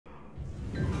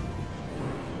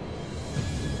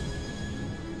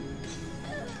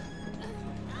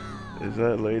Is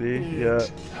that lady? Yeah.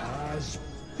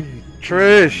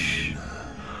 Trish!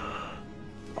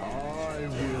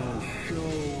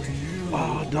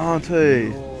 Oh,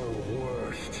 Dante.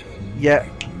 Yeah,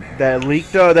 that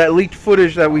leaked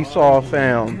footage that we saw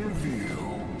found.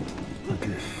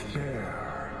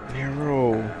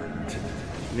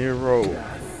 Nero.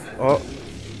 Oh.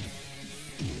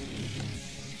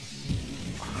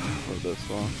 Love this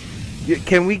song. Yeah,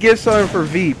 can we get something for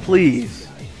V, please?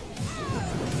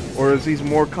 Or is he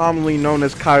more commonly known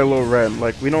as Kylo Ren?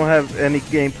 Like, we don't have any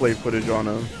gameplay footage on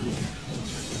him.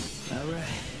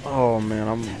 Oh man,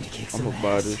 I'm gonna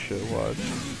buy this shit. Watch.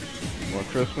 When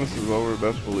Christmas is over,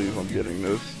 best believe I'm getting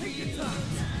this.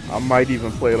 I might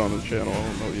even play it on the channel. I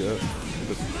don't know yet.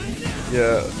 But,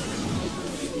 yeah.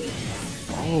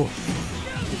 Oh.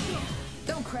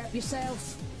 Don't crap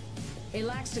yourself. He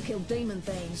likes to kill demon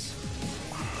things.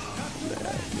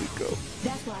 Nico.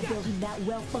 That's why I built him that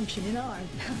well-functioning arm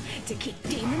to kick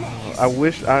demon ass.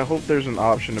 I hope there's an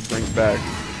option to bring back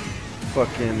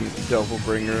fucking Devil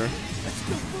Bringer.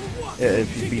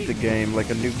 If you beat the game, like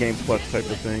a new game plus type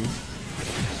of thing.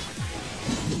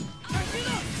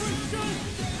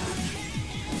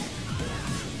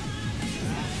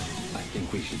 I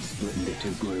think we should split into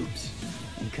 2 groups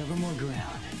and cover more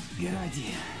ground. Good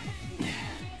idea.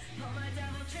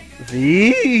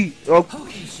 V! Oh,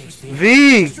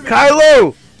 V!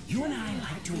 Kylo! You and I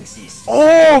like to exist.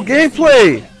 Oh,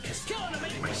 gameplay!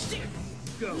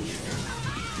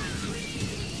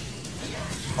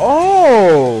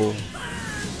 Oh!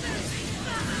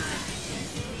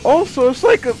 Oh, so it's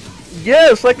like a...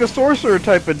 Yeah, it's like a sorcerer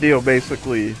type of deal,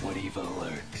 basically. What evil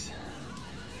lurks?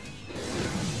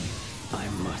 I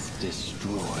must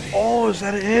destroy. Oh, is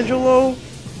that an Angelo?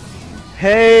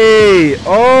 Hey!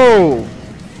 Oh!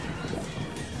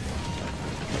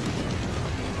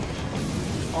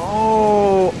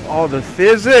 Oh, the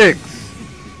physics!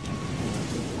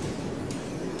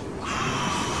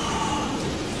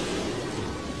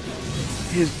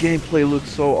 His gameplay looks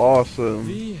so awesome.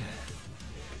 V,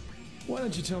 why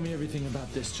don't you tell me everything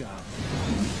about this job?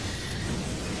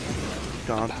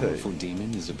 Dante. A powerful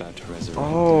demon is about to resurrect.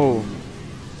 Oh.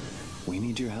 We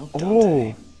need your help, Dante.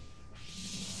 Oh.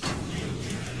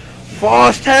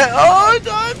 Frost hat. Oh,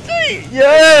 Dante.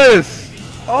 Yes.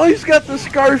 Oh, he's got the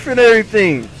scarf and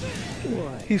everything.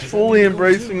 He's fully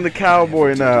embracing the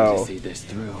cowboy now. See this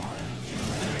through.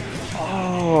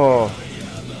 Oh.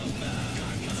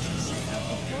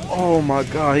 Oh my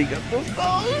God, he got those.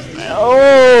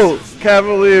 Oh,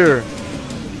 Cavalier.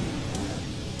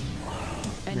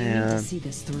 And you need to see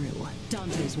this through.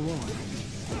 Dante's war.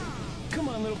 Come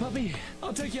on, little puppy.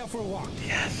 I'll take you out for a walk.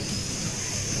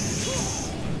 Yes.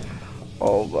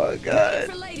 Oh my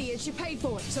God. For lady, and she paid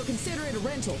for it, so consider it a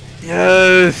rental.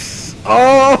 Yes.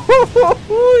 Oh,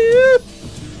 yes.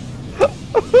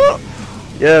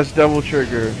 Yes, double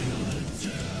trigger.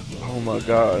 Oh my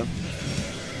God.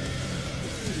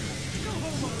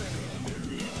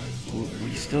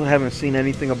 We still haven't seen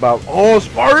anything about. Oh,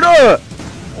 Sparta.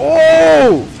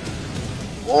 Oh.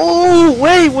 Oh,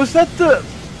 wait, was that the?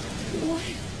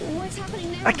 What's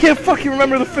happening now? I can't fucking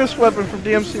remember the fist weapon from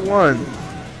DMC1.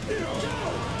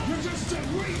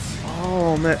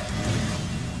 Oh man.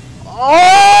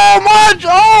 Oh my!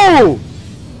 Oh!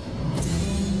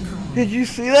 Did you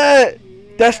see that?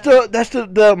 That's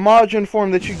the Majin form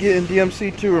that you get in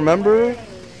DMC2. Remember?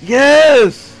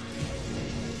 Yes.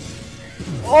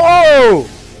 Oh!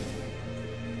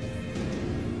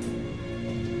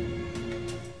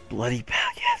 Bloody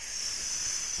pal. Yes.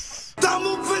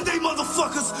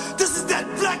 Motherfuckers, this is that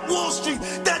Black Wall Street,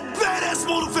 that badass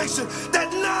motivation,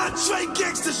 that non-Trey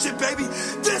gangster shit, baby.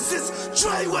 This is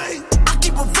Treyway. I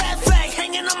keep a red flag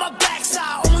hanging on my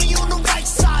backside.